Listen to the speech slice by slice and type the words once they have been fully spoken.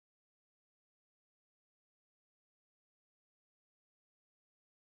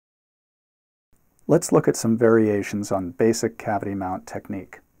Let's look at some variations on basic cavity mount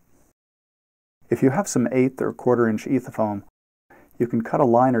technique. If you have some 1/8 or 1/4 inch ethafoam, you can cut a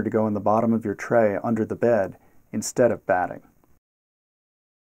liner to go in the bottom of your tray under the bed instead of batting.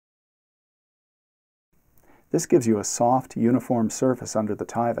 This gives you a soft, uniform surface under the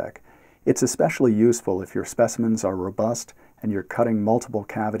Tyvek. It's especially useful if your specimens are robust and you're cutting multiple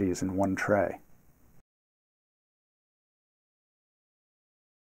cavities in one tray.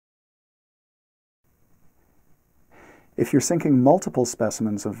 If you're sinking multiple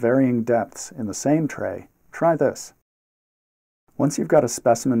specimens of varying depths in the same tray, try this. Once you've got a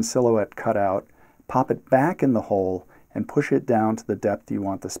specimen silhouette cut out, pop it back in the hole and push it down to the depth you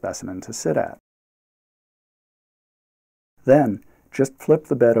want the specimen to sit at. Then, just flip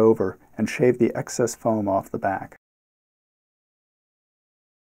the bed over and shave the excess foam off the back.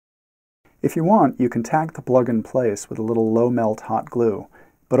 If you want, you can tack the plug in place with a little low-melt hot glue,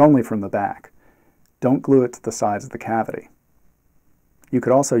 but only from the back. Don't glue it to the sides of the cavity. You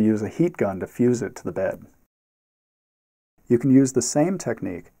could also use a heat gun to fuse it to the bed. You can use the same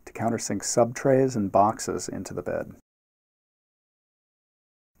technique to countersink subtrays and boxes into the bed.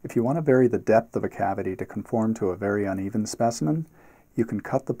 If you want to vary the depth of a cavity to conform to a very uneven specimen, you can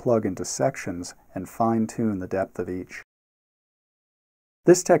cut the plug into sections and fine-tune the depth of each.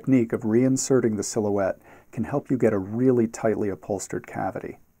 This technique of reinserting the silhouette can help you get a really tightly upholstered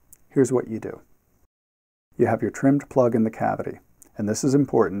cavity. Here's what you do. You have your trimmed plug in the cavity, and this is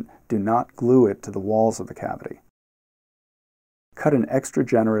important, do not glue it to the walls of the cavity. Cut an extra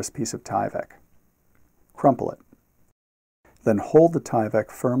generous piece of Tyvek. Crumple it. Then hold the Tyvek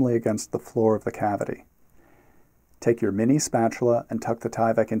firmly against the floor of the cavity. Take your mini spatula and tuck the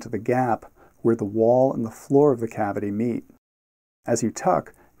Tyvek into the gap where the wall and the floor of the cavity meet. As you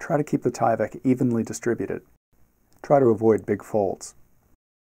tuck, try to keep the Tyvek evenly distributed. Try to avoid big folds.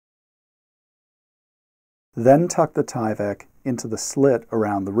 Then tuck the Tyvek into the slit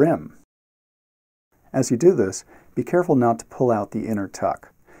around the rim. As you do this, be careful not to pull out the inner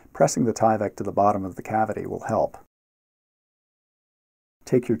tuck. Pressing the Tyvek to the bottom of the cavity will help.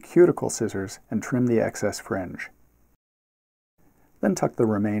 Take your cuticle scissors and trim the excess fringe. Then tuck the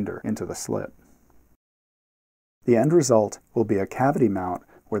remainder into the slit. The end result will be a cavity mount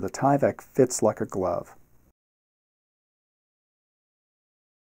where the Tyvek fits like a glove.